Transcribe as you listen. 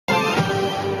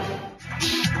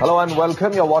Hello and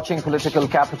welcome. You're watching Political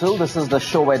Capital. This is the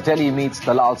show where Delhi meets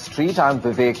Dalal Street. I'm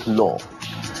Vivek Loh.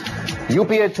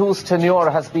 UPA-II's tenure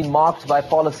has been marked by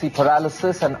policy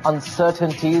paralysis and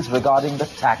uncertainties regarding the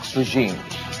tax regime.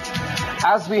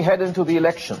 As we head into the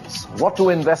elections, what do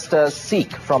investors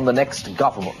seek from the next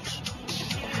government?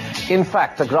 In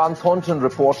fact, a Grant Thornton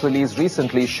report released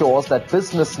recently shows that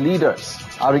business leaders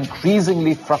are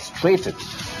increasingly frustrated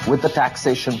with the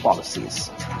taxation policies.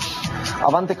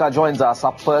 Avantika joins us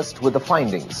up first with the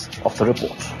findings of the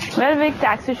report. Well, Vic,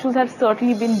 tax issues have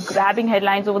certainly been grabbing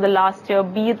headlines over the last year,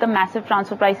 be it the massive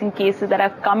transfer pricing cases that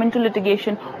have come into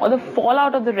litigation or the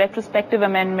fallout of the retrospective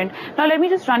amendment. Now, let me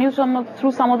just run you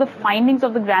through some of the findings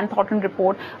of the Grant Thornton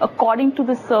report. According to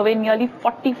the survey, nearly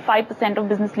 45% of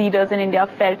business leaders in India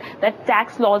felt that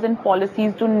tax laws and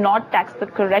policies do not tax the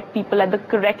correct people at the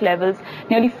correct levels.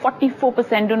 Nearly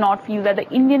 44% do not feel that the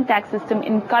Indian tax system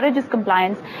encourages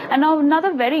compliance. And now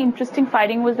another very interesting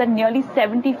finding was that nearly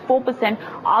 74%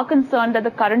 are concerned that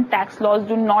the current tax laws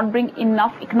do not bring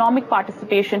enough economic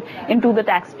participation into the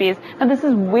tax base. Now, this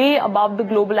is way above the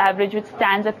global average, which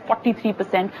stands at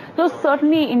 43%. So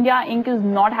certainly India Inc. is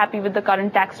not happy with the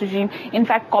current tax regime. In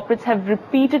fact, corporates have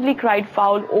repeatedly cried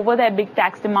foul over their big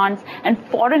tax demands, and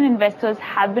foreign investors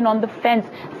have been on the fence,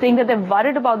 saying that they're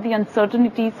worried about the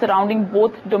uncertainties surrounding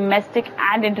both domestic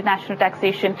and international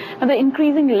taxation. Now, the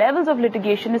increasing levels of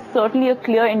litigation is certainly a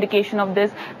clear indication of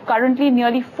this. Currently,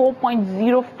 nearly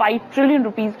 4.05 trillion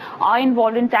rupees are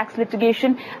involved in tax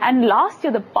litigation, and last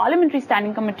year the Parliamentary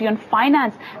Standing Committee on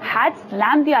Finance had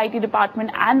slammed the IT department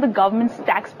and the government's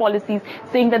tax policies,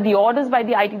 saying that the orders by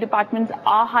the IT departments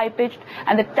are high-pitched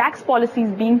and the tax policies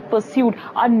being pursued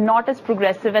are not as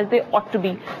progressive as they ought to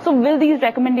be. So will these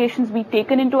recommendations be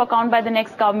taken into account by the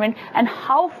next government, and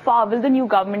how far will the new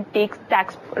government take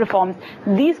tax reforms?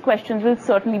 These questions will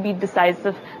certainly be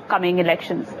decisive coming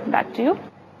elections. Back to you.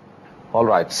 All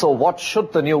right, so what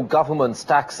should the new government's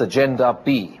tax agenda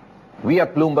be? We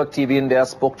at Bloomberg TV India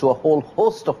spoke to a whole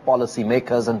host of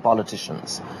policymakers and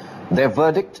politicians. Their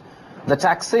verdict: the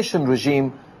taxation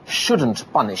regime shouldn't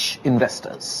punish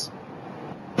investors.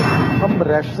 हम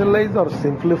rationalise और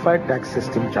simplified tax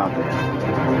system चाहते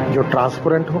हैं जो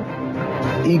transparent हो,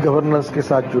 e governance के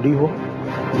साथ जुड़ी हो,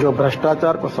 जो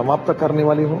भ्रष्टाचार को समाप्त करने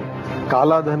वाली हो,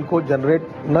 काला धन को जनरेट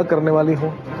न करने वाली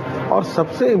हो, और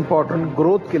सबसे इम्पोर्टेंट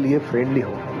ग्रोथ के लिए फ्रेंडली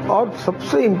हो। और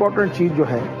सबसे इम्पोर्टेंट चीज जो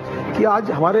है कि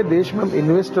आज हमारे देश में हम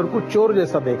इन्वेस्टर को चोर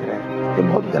जैसा देख रहे हैं, ये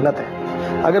बहुत गलत है।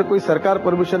 अगर कोई सरकार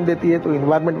परमिशन देती है तो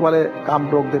इन्वायरमेंट वाले काम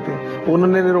रोक देते हैं,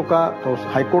 उन्होंने नहीं रोका तो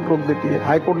हाईकोर्ट रोक देती है,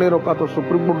 हाईकोर्ट ने रोका तो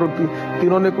सुप्रीम कोर्ट रोकती है,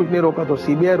 तीनों ने कुछ नहीं रोका तो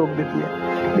सीबीआई रोक देती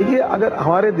है। देखिए, अगर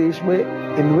हमारे देश में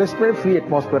इन्वेस्टमेंट फ्री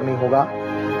एटमॉस्फेयर नहीं होगा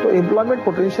तो एम्प्लॉयमेंट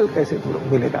पोटेंशियल कैसे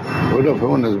मिलेगा?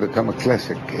 Vodafone has become a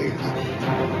classic case,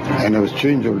 and if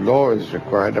change of law is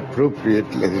required,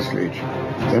 appropriate legislation,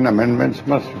 then amendments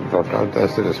must be brought out.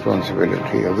 That's the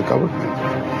responsibility of the government.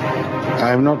 I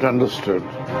have not understood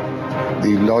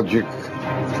the logic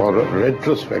for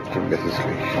retrospective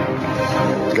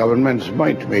legislation. Governments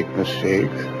might make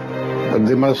mistakes, but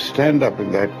they must stand up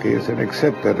in that case and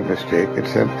accept that a mistake.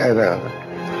 It's an error.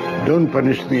 Don't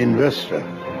punish the investor.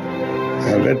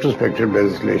 Retrospective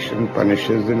legislation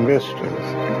punishes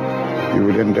investors. You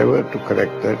will endeavor to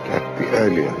correct that at the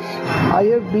earliest. I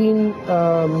have been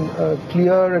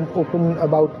clear and open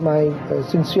about my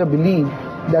sincere belief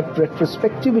that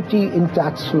retrospectivity in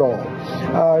tax law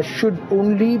should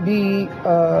only be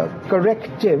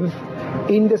corrective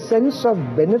in the sense of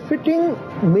benefiting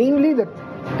mainly the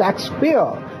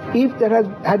taxpayer if there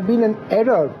had been an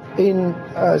error in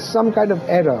some kind of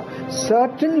error.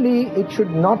 Certainly it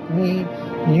should not be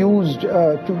used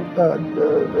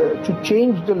to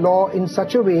change the law in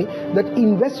such a way that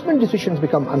investment decisions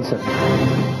become uncertain.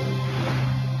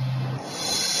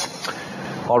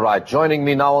 All right, joining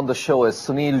me now on the show is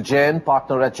Sunil Jain,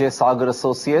 partner at J. Sagar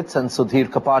Associates, and Sudhir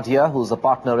Kapadia, who's a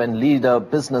partner and leader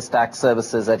business tax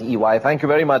services at EY. Thank you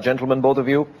very much, gentlemen, both of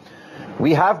you.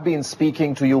 We have been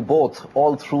speaking to you both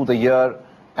all through the year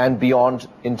and beyond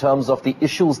in terms of the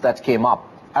issues that came up.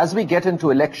 As we get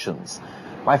into elections,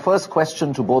 my first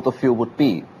question to both of you would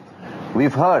be,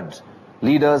 we've heard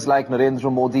leaders like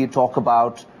Narendra Modi talk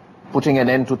about putting an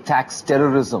end to tax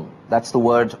terrorism. That's the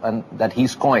word that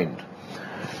he's coined.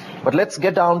 But let's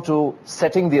get down to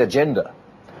setting the agenda.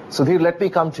 Sudhir, let me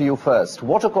come to you first.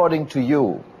 What, according to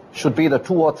you, should be the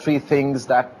 2 or 3 things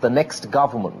that the next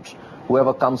government,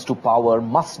 whoever comes to power,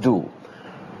 must do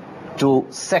to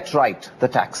set right the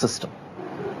tax system?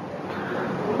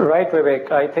 Right,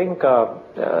 Vivek. I think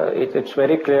it's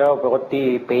very clear what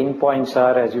the pain points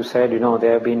are. As you said, they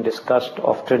have been discussed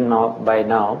often by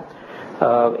now.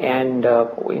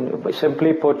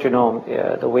 Simply put,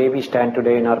 the way we stand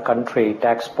today in our country,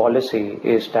 tax policy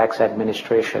is tax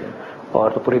administration. Or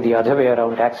to put it the other way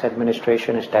around, tax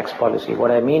administration is tax policy.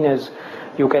 What I mean is,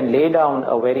 you can lay down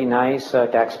a very nice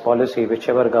tax policy,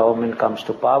 whichever government comes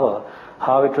to power.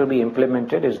 How it will be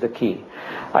implemented is the key.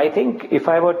 I think if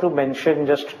I were to mention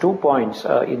just 2 points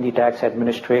in the tax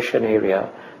administration area,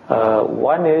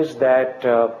 one is that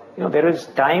there is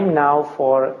time now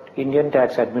for Indian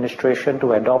tax administration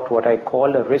to adopt what I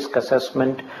call a risk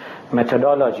assessment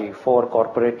methodology for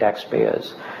corporate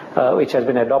taxpayers, which has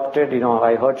been adopted.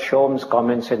 I heard Shom's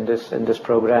comments in this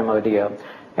program earlier,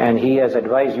 and he has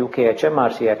advised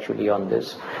UPA-II actually on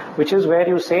this, which is where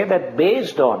you say that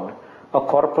based on a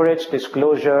corporate's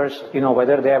disclosures,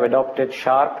 whether they have adopted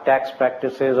sharp tax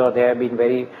practices or they have been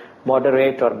very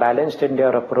moderate or balanced in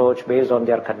their approach based on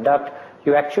their conduct,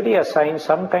 you actually assign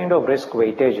some kind of risk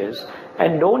weightages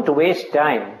and don't waste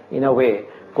time, in a way,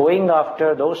 going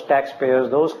after those taxpayers,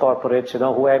 those corporates,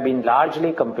 who have been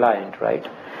largely compliant, right?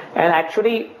 And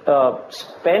actually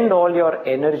spend all your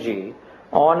energy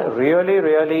on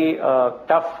really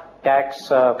tough tax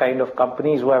kind of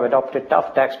companies who have adopted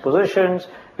tough tax positions,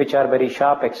 which are very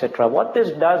sharp, etc. What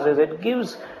this does is it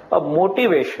gives a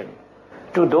motivation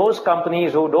to those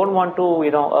companies who don't want to,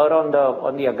 err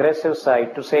on the aggressive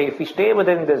side, to say, if we stay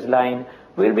within this line,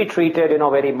 we'll be treated,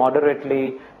 very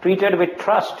moderately, treated with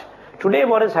trust. Today,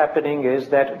 what is happening is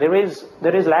that there is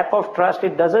lack of trust.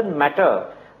 It doesn't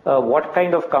matter what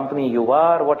kind of company you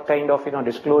are, what kind of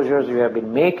disclosures you have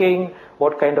been making,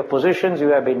 what kind of positions you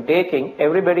have been taking.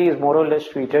 Everybody is more or less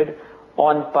treated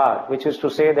on par, which is to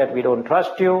say that we don't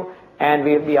trust you, and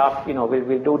we'll be up,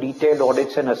 we'll do detailed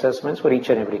audits and assessments for each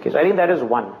and every case. I think that is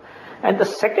one. And the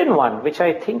second one, which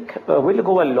I think will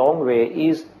go a long way,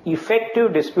 is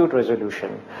effective dispute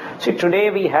resolution. See, today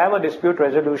we have a dispute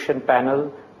resolution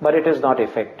panel, but it is not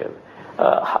effective.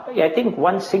 I think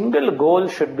one single goal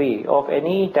should be of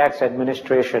any tax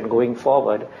administration going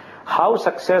forward, how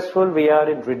successful we are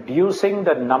in reducing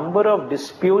the number of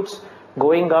disputes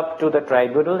going up to the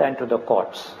tribunal and to the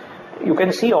courts. You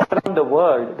can see all around the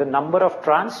world the number of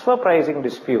transfer pricing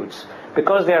disputes,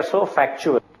 because they are so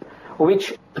factual,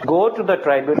 which go to the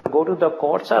tribunal, go to the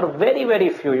courts, are very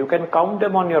few. You can count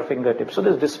them on your fingertips. So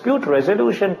this dispute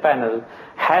resolution panel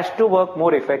has to work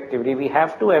more effectively. We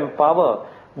have to empower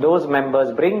those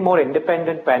members, bring more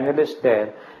independent panelists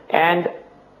there. And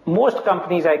most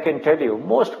companies, I can tell you,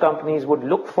 most companies would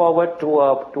look forward to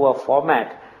a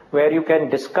format where you can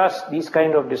discuss these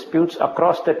kind of disputes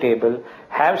across the table,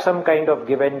 have some kind of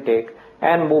give and take,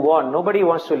 and move on. Nobody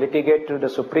wants to litigate to the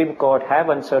Supreme Court, have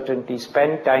uncertainty,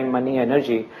 spend time, money,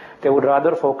 energy. They would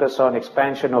rather focus on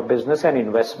expansion of business and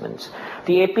investments.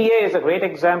 The APA is a great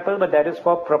example, but that is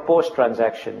for proposed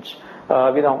transactions.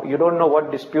 You don't know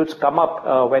what disputes come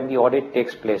up when the audit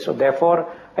takes place. So therefore,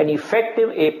 an effective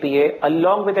APA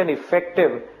along with an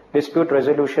effective dispute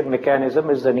resolution mechanism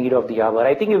is the need of the hour.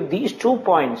 I think if these 2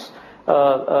 points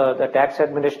the tax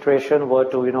administration were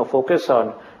to focus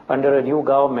on under a new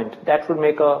government, that would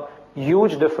make a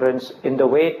huge difference in the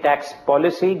way tax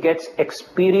policy gets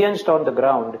experienced on the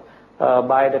ground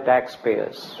by the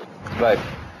taxpayers. Right.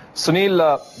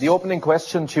 Sunil, the opening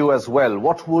question to you as well.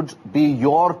 What would be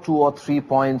your 2 or 3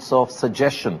 points of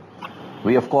suggestion?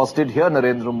 We, of course, did hear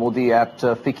Narendra Modi at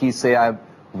FICCI say, I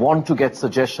want to get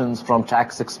suggestions from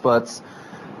tax experts.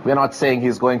 We're not saying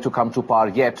he's going to come to power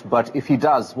yet, but if he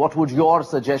does, what would your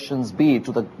suggestions be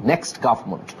to the next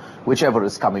government, whichever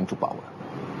is coming to power?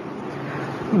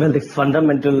 Well, the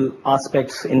fundamental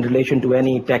aspects in relation to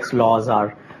any tax laws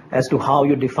are as to how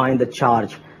you define the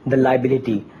charge, the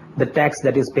liability, the tax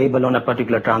that is payable on a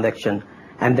particular transaction,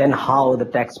 and then how the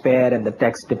taxpayer and the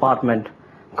tax department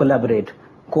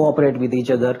cooperate with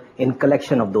each other in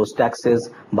collection of those taxes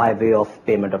by way of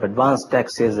payment of advance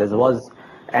taxes as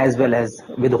well as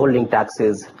withholding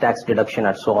taxes, tax deduction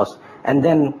at source. And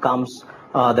then comes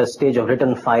the stage of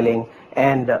return filing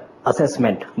and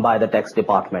assessment by the tax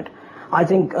department. I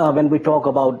think when we talk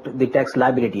about the tax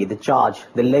liability, the charge,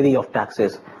 the levy of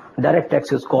taxes, direct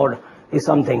taxes code is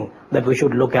something that we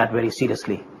should look at very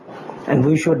seriously. And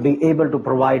we should be able to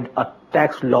provide a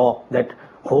tax law that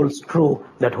holds true,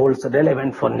 that holds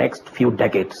relevant for next few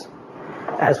decades.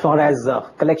 As far as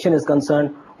collection is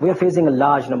concerned, we are facing a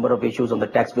large number of issues on the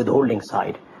tax withholding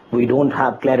side. We don't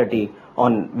have clarity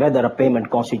on whether a payment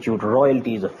constitutes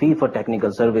royalties, a fee for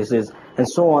technical services, and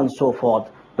so on and so forth,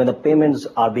 when the payments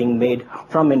are being made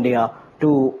from India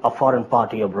to a foreign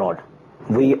party abroad.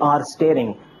 We are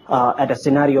staring at a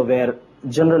scenario where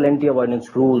general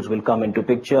anti-avoidance rules will come into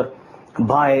picture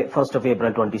by 1st of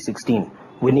April 2016.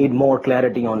 We need more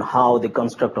clarity on how the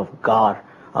construct of GAR,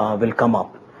 will come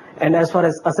up. And as far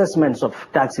as assessments of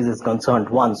taxes is concerned,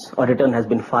 once a return has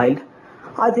been filed,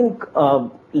 I think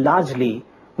largely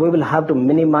we will have to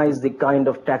minimize the kind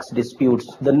of tax disputes,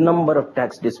 the number of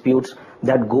tax disputes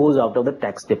that goes out of the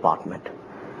tax department.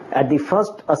 At the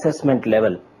first assessment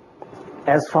level,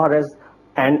 as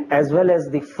well as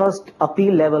the first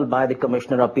appeal level by the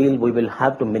Commissioner Appeal, we will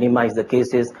have to minimize the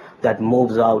cases that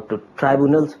moves out to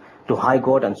tribunals, to High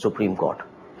Court and Supreme Court.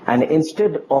 And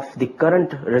instead of the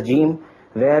current regime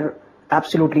where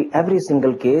absolutely every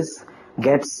single case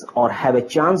gets or have a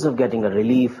chance of getting a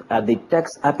relief at the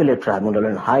tax appellate tribunal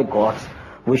and high courts,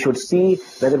 we should see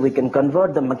whether we can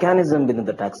convert the mechanism within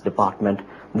the tax department,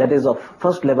 that is of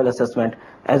first level assessment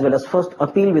as well as first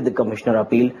appeal with the Commissioner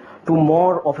Appeal, to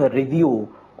more of a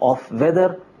review of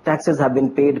whether taxes have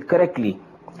been paid correctly.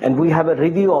 And we have a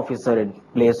review officer in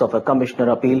place of a Commissioner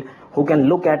Appeal who can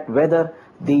look at whether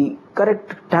the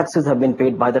correct taxes have been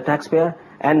paid by the taxpayer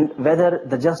and whether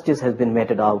the justice has been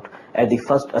meted out at the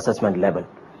first assessment level,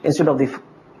 instead of the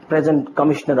present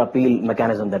Commissioner Appeal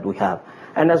mechanism that we have.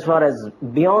 And as far as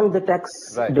beyond the tax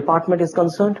department is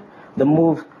concerned, the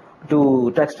move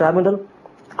to tax tribunal,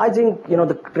 I think,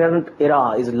 the current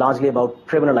era is largely about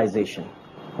criminalization.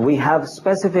 We have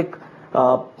specific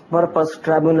purpose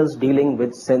tribunals dealing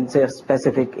with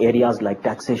specific areas like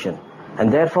taxation.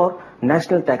 And therefore,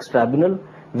 National Tax Tribunal,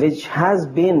 which has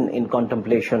been in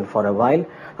contemplation for a while,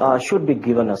 should be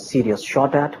given a serious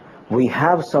shot at. We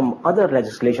have some other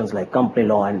legislations like company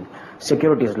law and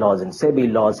securities laws and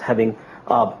SEBI laws having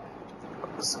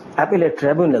appellate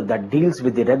tribunal that deals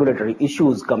with the regulatory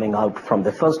issues coming out from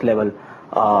the first level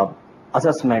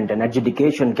assessment and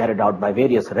adjudication carried out by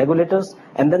various regulators,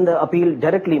 and then the appeal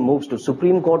directly moves to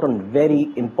Supreme Court on very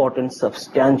important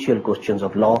substantial questions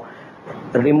of law,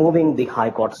 removing the High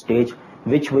Court stage,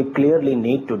 which we clearly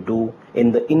need to do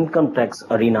in the income tax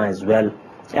arena as well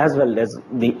as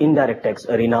the indirect tax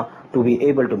arena, to be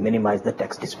able to minimize the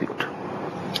tax dispute.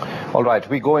 All right,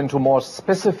 we go into more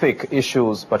specific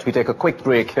issues, but we take a quick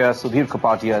break here. Sudhir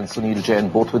Kapadia and Sunil Jain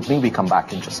both with me. We come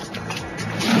back in just a minute.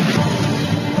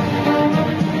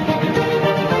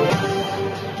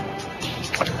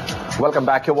 Welcome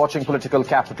back. You're watching Political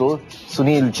Capital.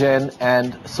 Sunil Jain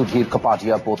and Sudhir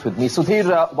Kapadia both with me.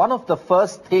 Sudhir, one of the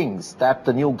first things that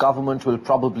the new government will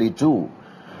probably do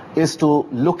is to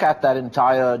look at that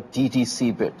entire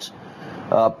DTC bit.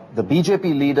 The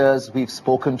BJP leaders we've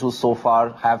spoken to so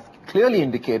far have clearly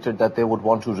indicated that they would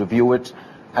want to review it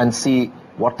and see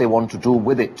what they want to do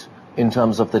with it in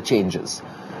terms of the changes.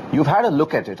 You've had a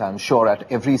look at it, I'm sure,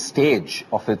 at every stage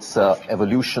of its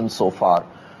evolution so far.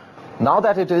 Now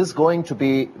that it is going to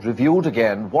be reviewed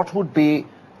again, what would be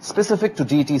specific to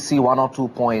DTC one or two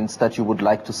points that you would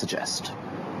like to suggest?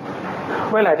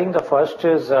 Well, I think the first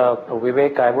is,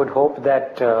 Vivek, I would hope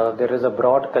that there is a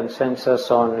broad consensus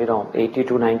on, 80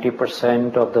 to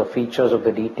 90% of the features of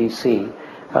the DTC.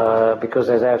 Because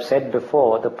as I have said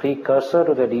before, the precursor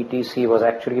to the DTC was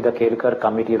actually the Kelkar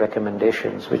Committee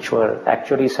recommendations, which were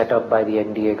actually set up by the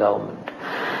NDA government.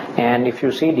 And if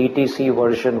you see DTC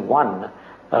version 1,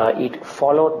 it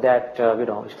followed that,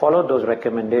 it followed those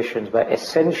recommendations by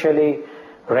essentially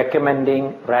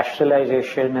recommending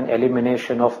rationalization and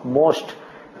elimination of most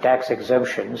tax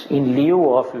exemptions in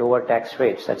lieu of lower tax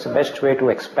rates. That's the best way to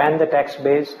expand the tax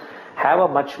base, have a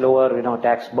much lower,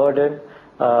 tax burden,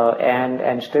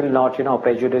 and still not,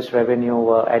 prejudice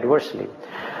revenue adversely.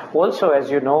 Also, as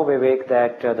you know, Vivek,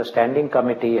 that the standing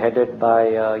committee headed by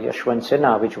Yashwant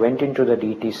Sinha, which went into the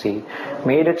DTC,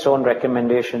 made its own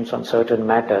recommendations on certain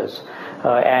matters.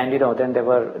 And, then there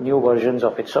were new versions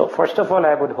of it. So, first of all,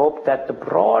 I would hope that the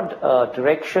broad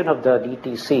direction of the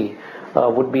DTC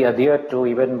would be adhered to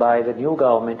even by the new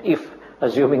government, if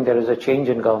assuming there is a change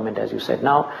in government, as you said.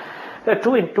 Now, there are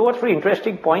two or three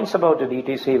interesting points about the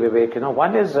DTC, Vivek.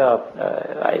 One is,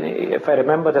 if I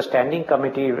remember the standing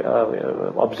committee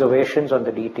observations on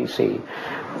the DTC,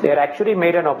 they had actually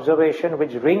made an observation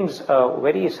which rings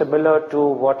very similar to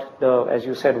what as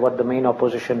you said, what the main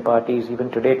opposition party is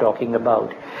even today talking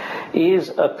about, is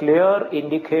a clear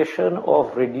indication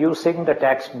of reducing the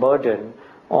tax burden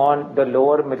on the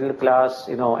lower middle class,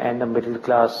 and the middle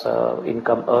class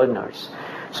income earners.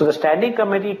 So the standing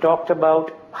committee talked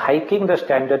about hiking the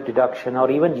standard deduction or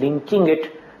even linking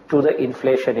it to the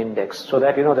inflation index, so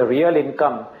that, the real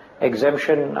income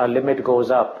exemption limit goes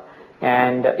up.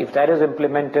 And if that is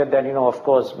implemented, then, of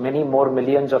course, many more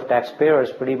millions of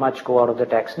taxpayers pretty much go out of the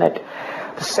tax net.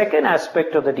 The second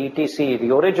aspect of the DTC,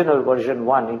 the original version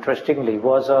 1, interestingly,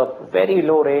 was a very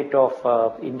low rate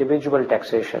of individual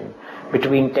taxation,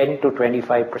 between 10 to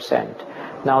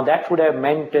 25%. Now, that would have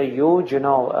meant a huge,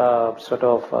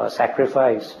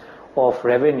 sacrifice of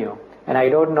revenue. And I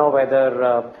don't know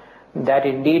whether that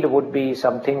indeed would be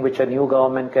something which a new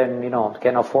government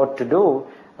can afford to do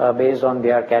based on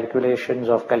their calculations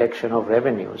of collection of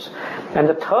revenues. And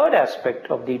the third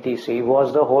aspect of DTC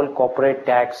was the whole corporate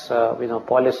tax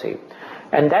policy.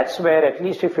 And that's where, at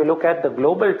least if you look at the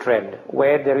global trend,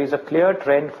 where there is a clear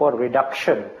trend for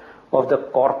reduction of the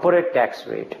corporate tax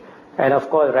rate, and of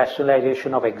course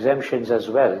rationalization of exemptions as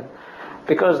well,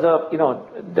 because the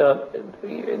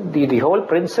whole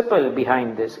principle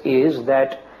behind this is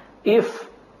that if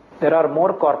there are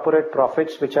more corporate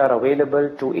profits which are available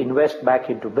to invest back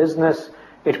into business,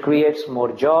 it creates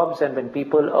more jobs, and when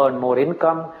people earn more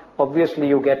income, obviously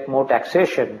you get more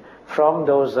taxation from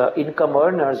those income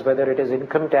earners, whether it is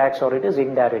income tax or it is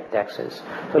indirect taxes.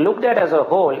 So looked at as a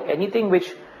whole, anything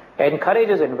which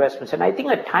encourages investments, and I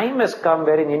think a time has come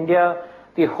where in India,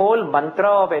 the whole mantra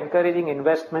of encouraging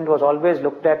investment was always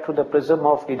looked at through the prism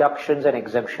of deductions and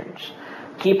exemptions,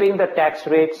 keeping the tax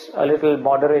rates a little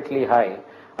moderately high.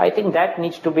 I think that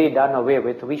needs to be done away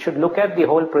with. We should look at the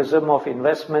whole prism of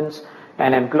investments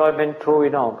and employment through,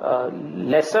 a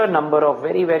lesser number of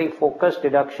very, very focused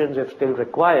deductions if still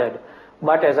required.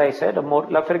 But as I said,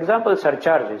 for example,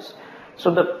 surcharges.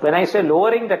 So when I say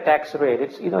lowering the tax rate,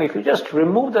 it's, if you just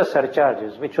remove the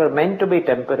surcharges, which were meant to be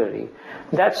temporary,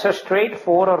 that's a straight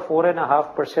 4 or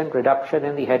 4.5% reduction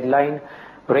in the headline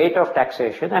rate of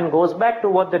taxation, and goes back to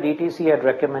what the DTC had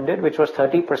recommended, which was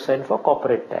 30% for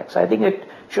corporate tax. I think it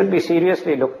should be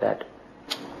seriously looked at.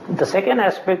 The second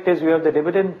aspect is you have the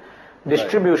dividend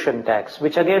distribution tax,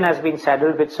 which again has been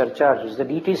saddled with surcharges. The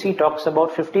DTC talks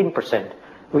about 15%.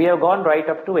 We have gone right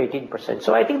up to 18%.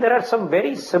 So I think there are some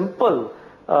very simple,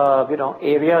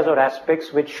 areas or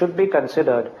aspects which should be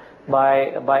considered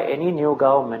by any new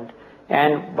government.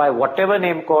 And by whatever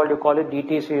name you call it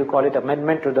DTC, you call it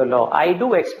amendment to the law. I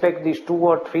do expect these 2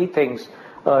 or 3 things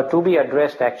to be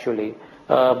addressed actually,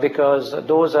 because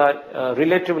those are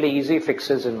relatively easy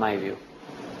fixes in my view.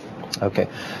 Okay.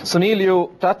 Sunil,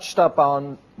 you touched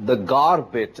upon the GAR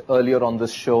bit earlier on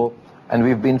this show, and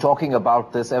we've been talking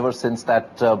about this ever since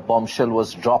that bombshell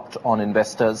was dropped on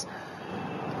investors.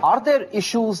 Are there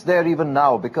issues there even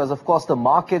now? Because, of course, the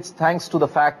markets, thanks to the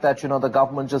fact that, the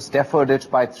government just deferred it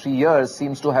by 3 years,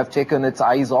 seems to have taken its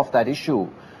eyes off that issue.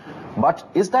 But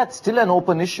is that still an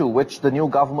open issue which the new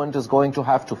government is going to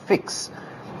have to fix?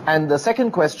 And the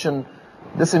second question,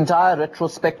 this entire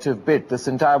retrospective bit, this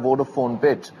entire Vodafone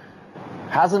bit,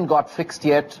 hasn't got fixed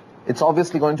yet. It's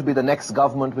obviously going to be the next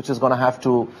government which is going to have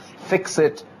to fix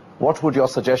it. What would your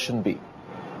suggestion be?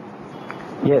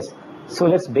 Yes. So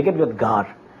let's begin with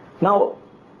GAR. Now,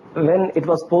 when it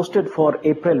was posted for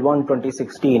April 1,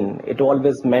 2016, it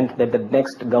always meant that the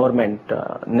next government,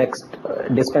 next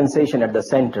dispensation at the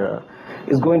center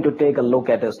is going to take a look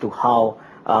at as to how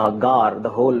GAR, the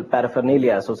whole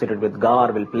paraphernalia associated with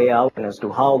GAR will play out, and as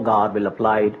to how GAR will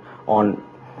apply it on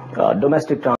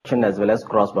domestic transaction as well as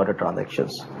cross-border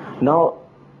transactions. Now,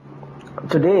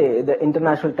 today, the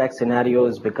international tax scenario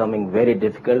is becoming very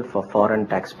difficult for foreign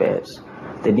taxpayers.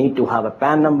 They need to have a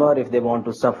PAN number if they want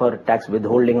to suffer tax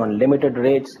withholding on limited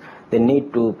rates. They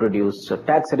need to produce a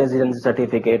tax residency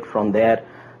certificate from their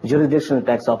jurisdictional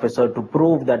tax officer to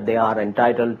prove that they are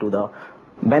entitled to the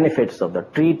benefits of the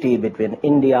treaty between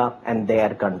India and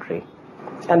their country.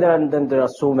 And then there are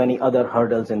so many other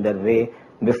hurdles in their way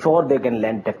before they can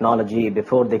lend technology,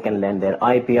 before they can lend their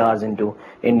IPRs into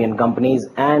Indian companies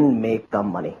and make the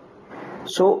money.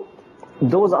 So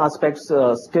those aspects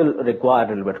still require a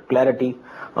little bit of clarity.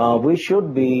 We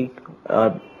should be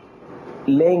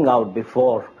laying out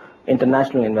before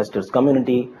international investors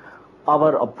community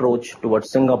our approach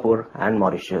towards Singapore and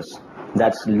Mauritius.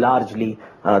 That's largely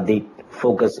the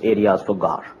focus areas for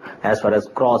GAR as far as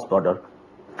cross-border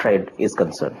trade is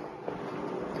concerned.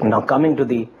 Now coming to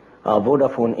the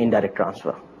Vodafone indirect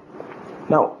transfer.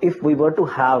 Now if we were to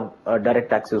have a direct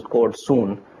taxes code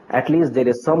soon, at least there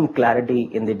is some clarity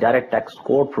in the direct tax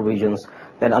code provisions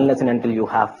that unless and until you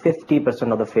have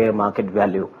 50% of the fair market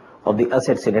value of the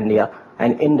assets in India,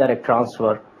 an indirect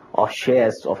transfer of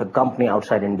shares of a company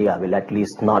outside India will at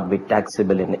least not be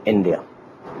taxable in India.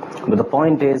 But the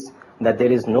point is that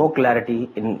there is no clarity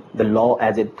in the law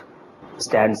as it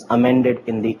stands amended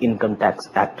in the Income Tax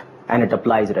Act, and it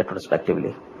applies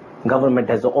retrospectively. Government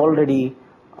has already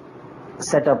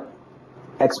set up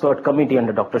expert committee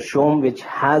under Dr. Shom, which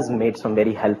has made some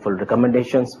very helpful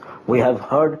recommendations. We have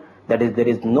heard that there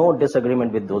is no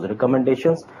disagreement with those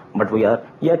recommendations, but we are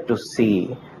yet to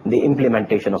see the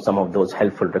implementation of some of those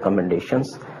helpful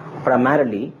recommendations,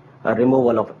 primarily a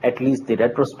removal of at least the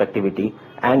retrospectivity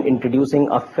and introducing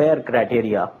a fair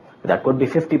criteria that could be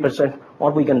 50%,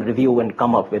 or we can review and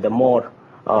come up with a more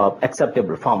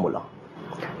acceptable formula.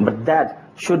 But that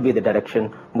should be the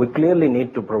direction. We clearly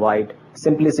need to provide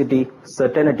simplicity,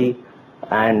 certainty,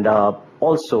 and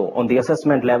also on the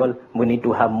assessment level, we need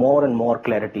to have more and more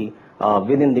clarity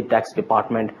within the tax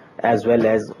department, as well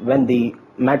as when the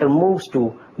matter moves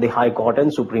to the High Court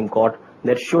and Supreme Court,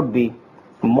 there should be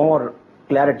more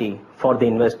clarity for the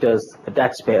investors, the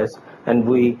taxpayers, and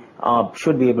we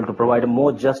should be able to provide a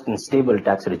more just and stable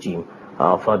tax regime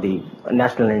for the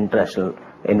national and international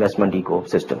investment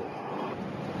ecosystem.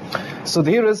 So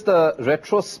here is the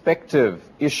retrospective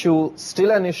issue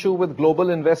still an issue with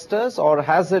global investors, or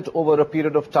has it over a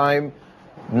period of time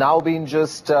now been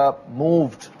just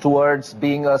moved towards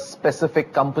being a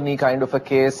specific company kind of a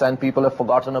case and people have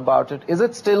forgotten about it? Is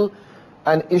it still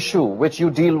an issue which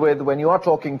you deal with when you are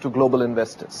talking to global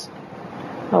investors?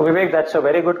 No, Vivek, that's a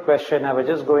very good question. I was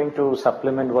just going to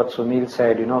supplement what Sunil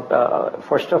said.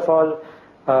 First of all,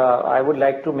 I would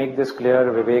like to make this clear,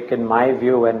 Vivek, in my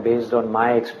view and based on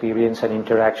my experience and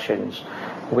interactions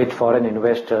with foreign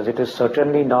investors, it is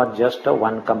certainly not just a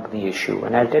one company issue.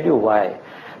 And I'll tell you why.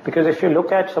 Because if you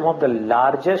look at some of the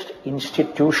largest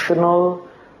institutional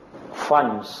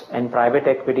funds and private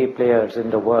equity players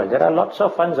in the world, there are lots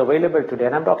of funds available today.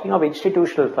 And I'm talking of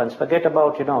institutional funds. Forget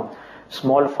about,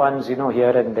 small funds,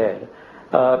 here and there.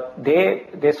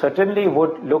 They certainly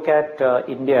would look at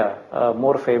India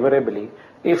more favorably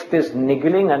if this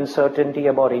niggling uncertainty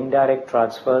about indirect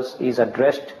transfers is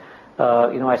addressed,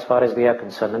 as far as they are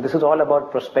concerned. And this is all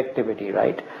about prospectivity,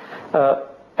 right?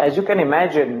 As you can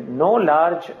imagine, no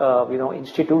large,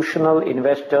 institutional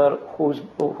investor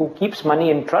who keeps money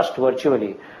in trust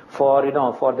virtually for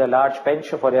their large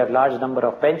pension, for their large number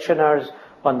of pensioners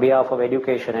on behalf of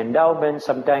education endowments,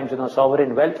 sometimes,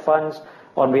 sovereign wealth funds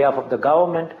on behalf of the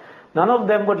government. None of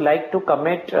them would like to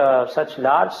commit such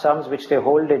large sums which they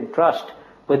hold in trust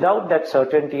without that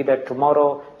certainty that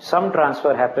tomorrow some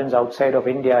transfer happens outside of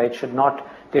India. They should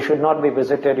not be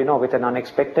visited, with an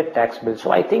unexpected tax bill.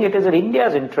 So I think it is in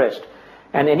India's interest,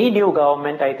 and any new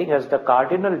government, I think, has the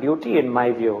cardinal duty, in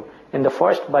my view, in the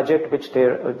first budget which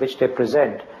they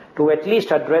present, to at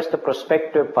least address the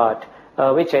prospective part,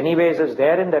 which anyways is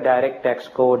there in the direct tax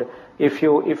code. If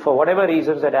for whatever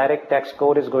reasons the direct tax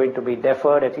code is going to be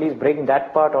deferred, at least bring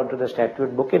that part onto the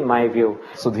statute book, in my view.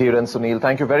 Sudhir and Sunil,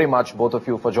 thank you very much, both of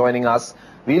you, for joining us.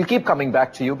 We'll keep coming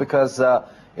back to you because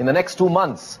in the next 2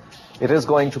 months, it is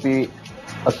going to be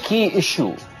a key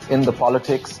issue in the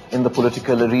politics, in the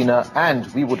political arena, and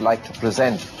we would like to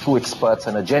present two experts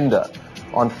an agenda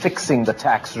on fixing the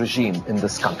tax regime in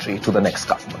this country to the next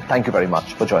government. Thank you very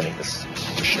much for joining us.